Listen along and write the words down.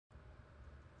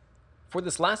For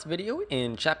this last video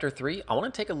in Chapter 3, I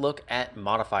want to take a look at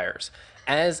modifiers.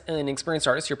 As an experienced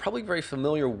artist, you're probably very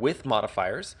familiar with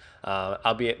modifiers,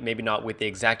 albeit maybe not with the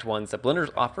exact ones that Blender's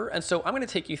offer, and so I'm going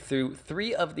to take you through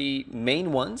three of the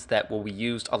main ones that will be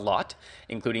used a lot,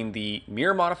 including the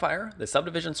mirror modifier, the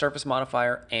subdivision surface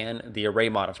modifier, and the array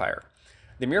modifier.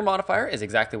 The mirror modifier is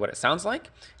exactly what it sounds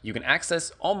like. You can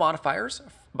access all modifiers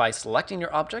by selecting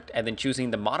your object and then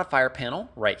choosing the modifier panel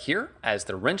right here as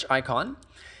the wrench icon,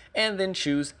 and then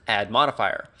choose Add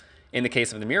Modifier. In the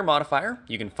case of the mirror modifier,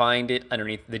 you can find it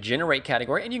underneath the Generate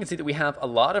category, and you can see that we have a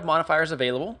lot of modifiers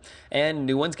available, and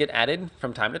new ones get added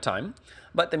from time to time.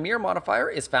 But the mirror modifier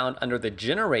is found under the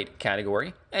Generate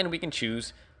category, and we can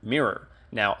choose Mirror.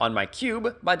 Now, on my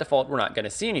cube, by default, we're not going to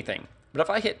see anything. But if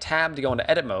I hit Tab to go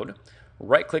into Edit mode,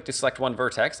 right-click to select one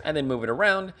vertex, and then move it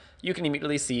around, you can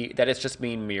immediately see that it's just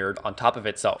being mirrored on top of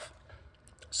itself.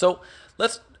 So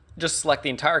let's just select the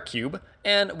entire cube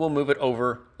and we'll move it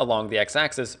over along the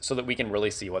x-axis so that we can really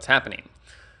see what's happening.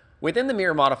 Within the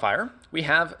mirror modifier, we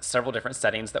have several different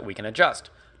settings that we can adjust.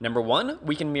 Number one,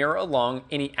 we can mirror along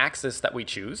any axis that we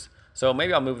choose. So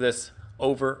maybe I'll move this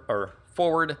over or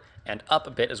forward and up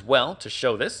a bit as well to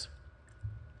show this.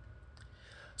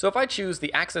 So if I choose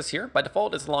the axis here, by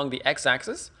default it's along the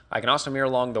x-axis. I can also mirror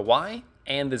along the y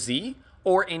and the z,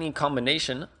 or any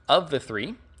combination of the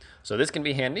three. So this can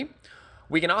be handy.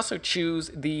 We can also choose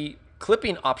the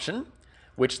clipping option,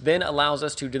 which then allows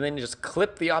us to then just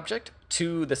clip the object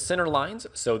to the center lines.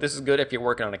 So this is good if you're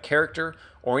working on a character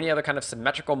or any other kind of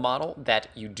symmetrical model that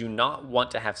you do not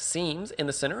want to have seams in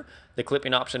the center. The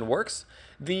clipping option works.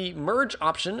 The merge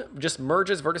option just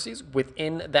merges vertices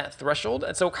within that threshold,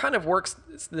 and so it kind of works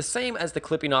the same as the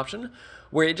clipping option,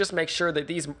 where it just makes sure that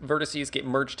these vertices get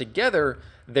merged together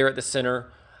there at the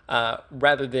center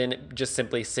rather than just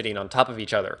simply sitting on top of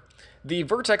each other. The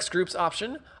vertex groups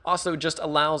option also just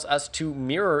allows us to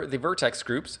mirror the vertex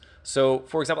groups. So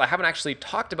for example, I haven't actually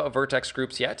talked about vertex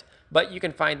groups yet, but you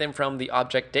can find them from the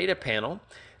object data panel.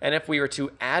 And if we were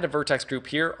to add a vertex group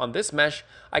here on this mesh,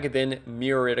 I could then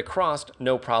mirror it across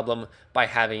no problem by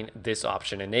having this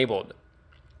option enabled.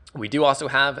 We do also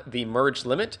have the merge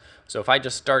limit. So if I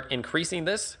just start increasing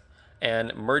this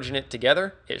and merging it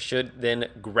together, it should then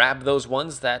grab those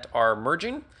ones that are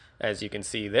merging, as you can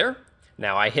see there.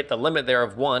 Now I hit the limit there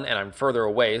of 1 and I'm further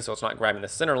away, so it's not grabbing the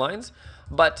center lines,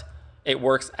 but it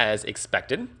works as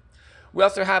expected. We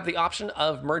also have the option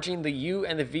of merging the U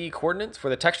and the V coordinates for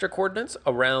the texture coordinates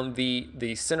around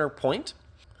the center point.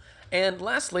 And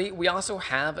lastly, we also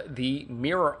have the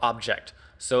mirror object.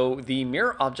 So the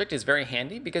mirror object is very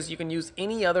handy because you can use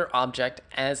any other object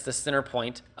as the center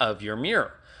point of your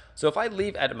mirror. So if I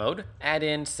leave edit mode, add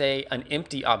in, say, an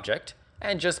empty object,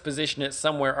 and just position it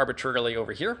somewhere arbitrarily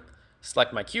over here,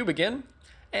 select my cube again,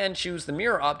 and choose the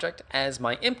mirror object as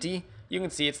my empty, you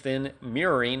can see it's then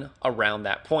mirroring around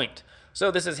that point. So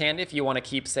this is handy if you want to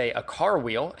keep, say, a car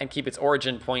wheel and keep its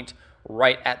origin point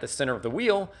right at the center of the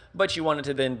wheel, but you want it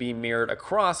to then be mirrored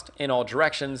across in all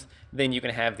directions, then you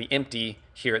can have the empty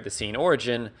here at the scene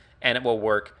origin, and it will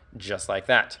work just like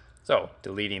that. So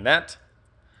deleting that.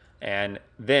 And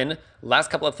then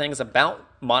last couple of things about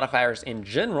modifiers in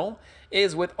general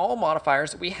is with all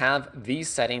modifiers, we have these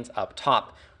settings up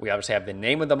top. We obviously have the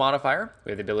name of the modifier.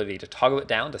 We have the ability to toggle it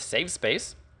down to save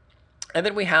space. And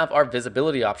then we have our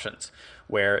visibility options,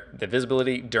 where the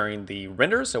visibility during the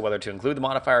render, so whether to include the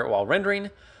modifier while rendering,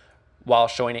 while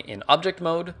showing it in object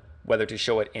mode, whether to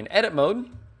show it in edit mode.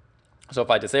 So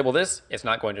if I disable this, it's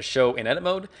not going to show in edit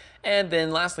mode. And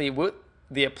then lastly,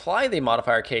 the apply the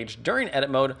modifier cage during edit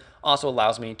mode also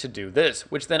allows me to do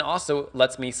this, which then also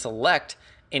lets me select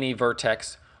any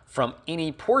vertex from any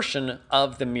portion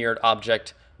of the mirrored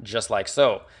object, just like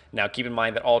so. Now keep in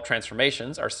mind that all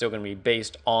transformations are still going to be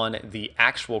based on the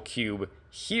actual cube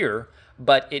here,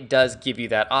 but it does give you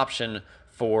that option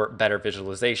for better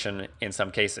visualization in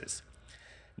some cases.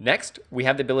 Next, we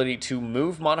have the ability to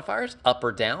move modifiers up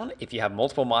or down if you have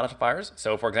multiple modifiers.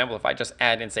 So for example, if I just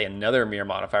add in, say, another mirror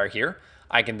modifier here,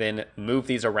 I can then move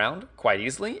these around quite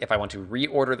easily if I want to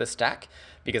reorder the stack,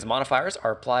 because modifiers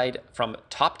are applied from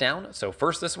top down. So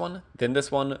first this one, then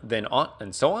on,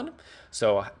 and so on.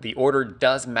 So the order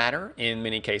does matter in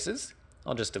many cases.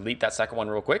 I'll just delete that second one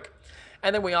real quick.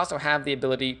 And then we also have the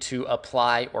ability to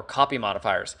apply or copy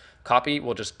modifiers. Copy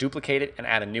will just duplicate it and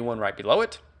add a new one right below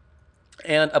it.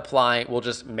 And apply will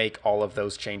just make all of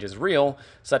those changes real,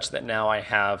 such that now I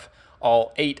have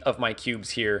all 8 of my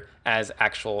cubes here as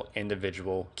actual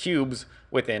individual cubes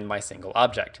within my single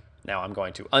object. Now I'm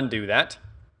going to undo that.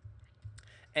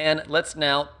 And let's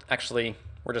now, actually,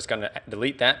 we're just going to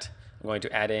delete that. I'm going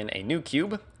to add in a new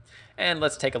cube. And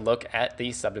let's take a look at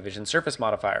the subdivision surface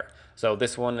modifier. So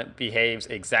this one behaves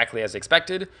exactly as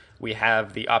expected. We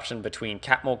have the option between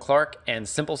Catmull-Clark and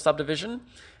simple subdivision.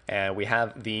 And we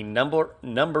have the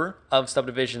number of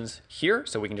subdivisions here,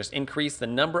 so we can just increase the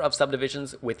number of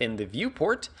subdivisions within the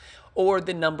viewport, or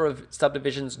the number of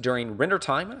subdivisions during render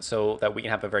time, so that we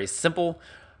can have a very simple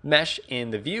mesh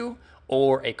in the view,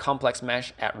 or a complex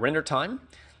mesh at render time.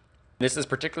 This is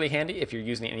particularly handy if you're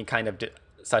using any kind of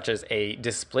such as a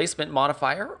displacement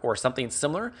modifier or something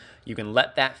similar. You can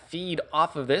let that feed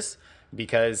off of this,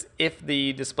 because if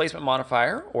the displacement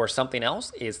modifier or something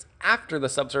else is after the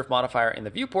subsurf modifier in the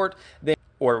viewport, then,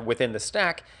 or within the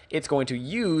stack, it's going to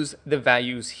use the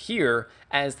values here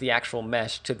as the actual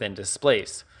mesh to then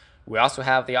displace. We also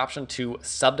have the option to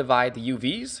subdivide the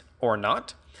UVs or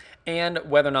not, and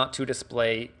whether or not to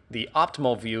display the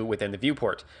optimal view within the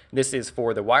viewport. This is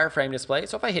for the wireframe display.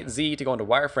 So if I hit Z to go into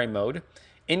wireframe mode,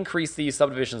 increase these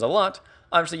subdivisions a lot,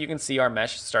 obviously you can see our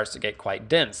mesh starts to get quite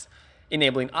dense.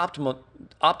 Enabling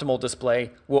optimal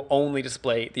display will only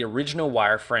display the original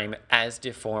wireframe as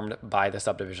deformed by the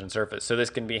subdivision surface. So this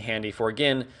can be handy for,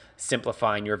 again,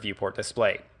 simplifying your viewport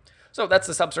display. So that's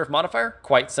the subsurf modifier,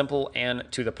 quite simple and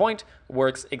to the point,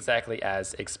 works exactly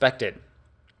as expected.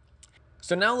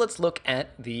 So now let's look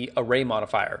at the array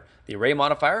modifier. The array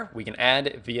modifier we can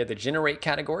add via the generate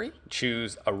category,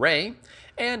 choose array,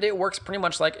 and it works pretty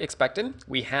much like expected.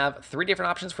 We have 3 different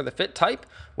options for the fit type,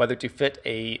 whether to fit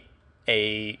a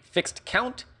fixed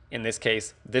count, in this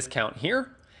case, this count here,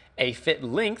 a fit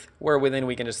length, where within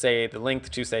we can just say the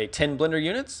length to say 10 Blender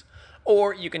units,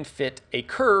 or you can fit a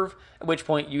curve, at which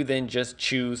point you then just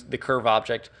choose the curve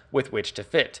object with which to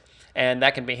fit. And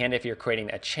that can be handy if you're creating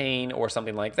a chain or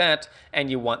something like that, and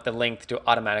you want the length to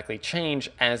automatically change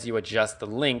as you adjust the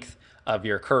length of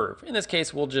your curve. In this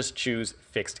case, we'll just choose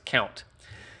fixed count.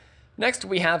 Next,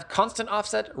 we have constant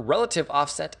offset, relative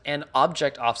offset, and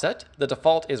object offset. The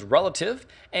default is relative,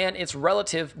 and it's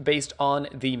relative based on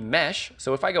the mesh.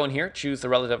 So if I go in here, choose the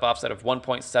relative offset of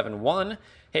 1.71,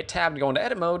 hit tab to go into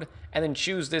edit mode, and then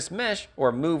choose this mesh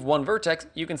or move one vertex,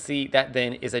 you can see that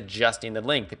then is adjusting the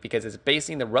length because it's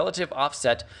basing the relative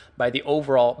offset by the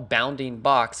overall bounding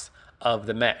box of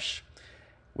the mesh.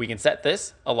 We can set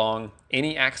this along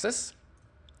any axis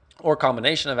or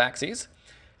combination of axes.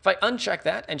 If I uncheck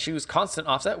that and choose constant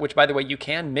offset, which by the way, you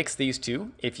can mix these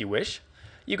two if you wish,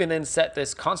 you can then set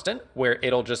this constant where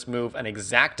it'll just move an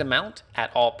exact amount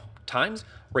at all times,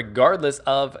 regardless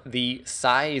of the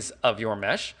size of your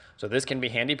mesh. So this can be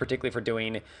handy, particularly for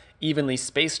doing evenly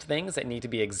spaced things that need to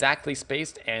be exactly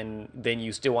spaced, and then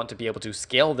you still want to be able to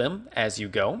scale them as you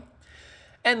go.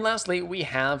 And lastly, we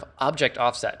have object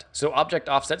offset. So object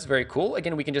offset is very cool.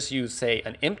 Again, we can just use, say,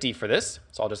 an empty for this.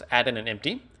 So I'll just add in an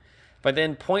empty. If I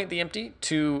then point the empty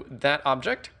to that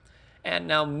object, and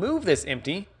now move this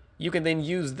empty, you can then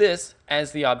use this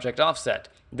as the object offset.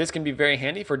 This can be very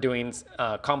handy for doing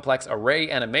complex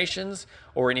array animations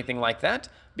or anything like that,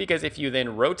 because if you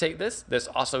then rotate this, this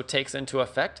also takes into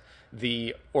effect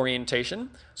the orientation.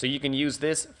 So you can use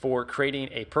this for creating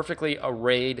a perfectly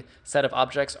arrayed set of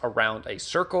objects around a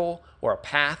circle or a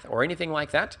path or anything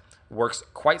like that. Works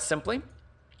quite simply.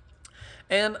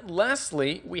 And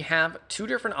lastly, we have 2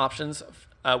 different options.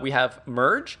 We have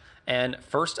merge and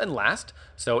first and last.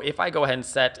 So if I go ahead and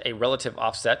set a relative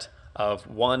offset of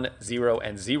 1, 0,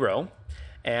 and 0,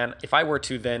 and if I were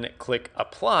to then click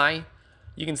apply,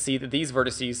 you can see that these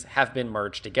vertices have been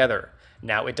merged together.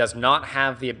 Now it does not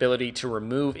have the ability to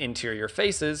remove interior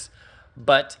faces,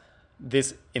 but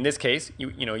in this case,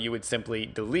 you would simply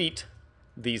delete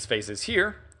these faces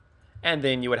here, and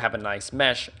then you would have a nice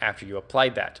mesh after you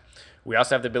applied that. We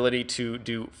also have the ability to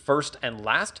do first and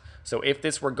last. So if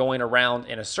this were going around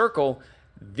in a circle,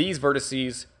 these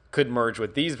vertices could merge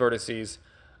with these vertices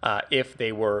if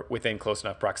they were within close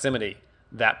enough proximity.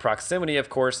 That proximity, of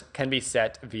course, can be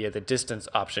set via the distance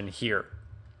option here.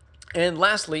 And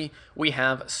lastly, we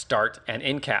have start and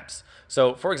end caps.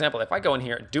 So for example, if I go in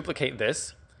here, duplicate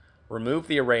this, remove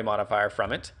the array modifier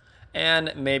from it,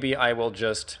 and maybe I will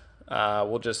just,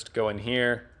 we'll just go in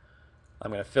here.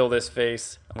 I'm going to fill this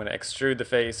face. I'm going to extrude the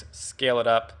face, scale it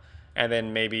up, and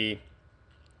then maybe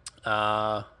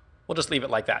we'll just leave it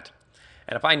like that.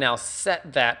 And if I now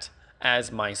set that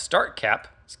as my start cap,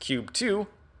 it's cube 2,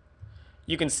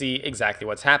 you can see exactly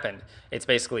what's happened. It's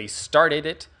basically started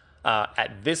it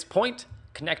at this point,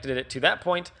 connected it to that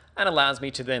point, and allows me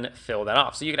to then fill that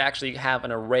off. So you could actually have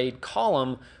an arrayed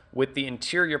column with the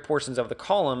interior portions of the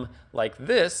column like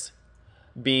this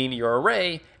being your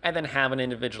array, and then have an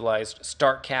individualized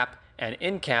start cap and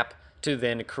end cap to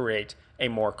then create a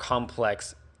more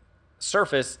complex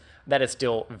surface that is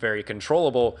still very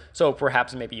controllable. So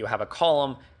perhaps maybe you have a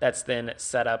column that's then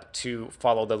set up to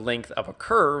follow the length of a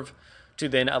curve to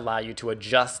then allow you to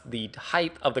adjust the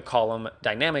height of the column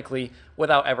dynamically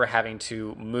without ever having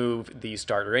to move the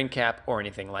start or end cap or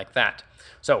anything like that.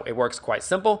 So it works quite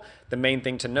simple. The main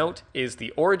thing to note is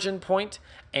the origin point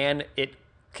and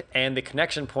the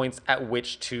connection points at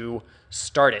which to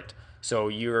start it. So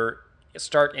your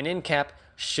start and end cap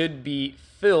should be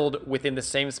filled within the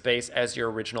same space as your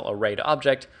original arrayed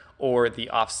object, or the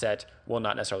offset will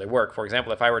not necessarily work. For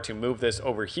example, if I were to move this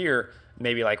over here,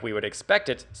 maybe like we would expect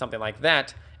it, something like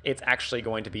that, it's actually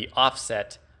going to be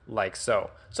offset like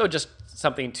so. So just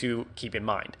something to keep in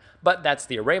mind. But that's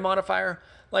the array modifier.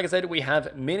 Like I said, we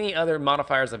have many other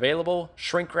modifiers available.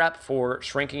 Shrink wrap for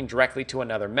shrinking directly to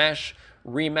another mesh,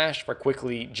 remesh for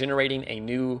quickly generating a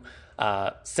new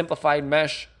simplified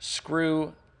mesh,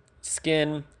 screw,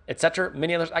 skin, etc.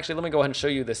 Many others. Actually, let me go ahead and show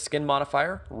you the skin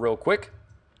modifier real quick.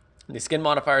 The skin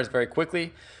modifier is very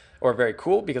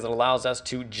cool because it allows us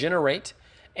to generate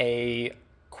a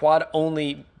quad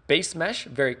only base mesh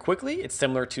very quickly. It's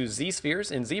similar to Z-spheres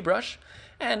in ZBrush,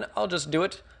 and I'll just do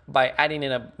it by adding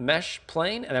in a mesh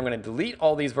plane, and I'm going to delete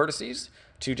all these vertices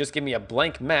to just give me a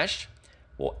blank mesh.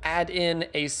 We'll add in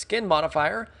a skin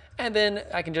modifier, and then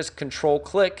I can just control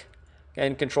click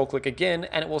and control click again,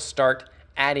 and it will start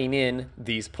adding in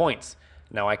these points.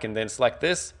 Now I can then select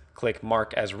this, click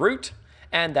mark as root,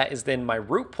 and that is then my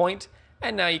root point.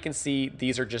 And now you can see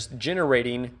these are just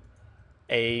generating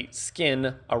a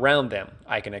skin around them.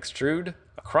 I can extrude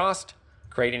across,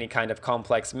 create any kind of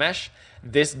complex mesh.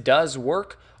 This does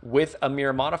work with a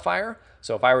mirror modifier.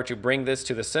 So if I were to bring this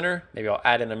to the center, maybe I'll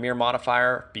add in a mirror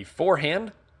modifier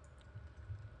beforehand,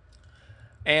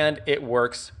 and it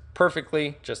works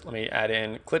perfectly. Just let me add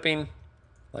in clipping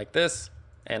like this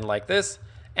and like this,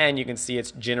 and you can see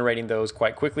it's generating those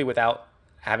quite quickly without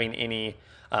having any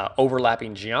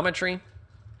overlapping geometry.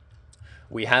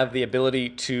 We have the ability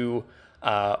to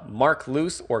mark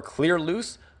loose or clear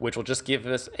loose, which will just give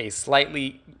us a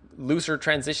slightly looser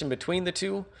transition between the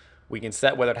two. We can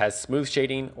set whether it has smooth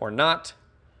shading or not,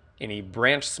 any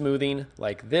branch smoothing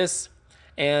like this,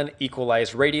 and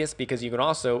equalize radius, because you can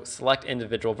also select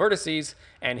individual vertices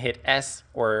and hit S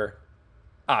or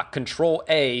Control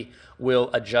A will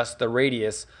adjust the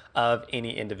radius of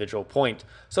any individual point.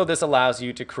 So this allows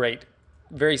you to create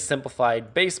very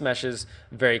simplified base meshes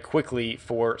very quickly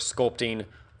for sculpting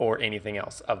or anything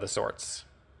else of the sorts.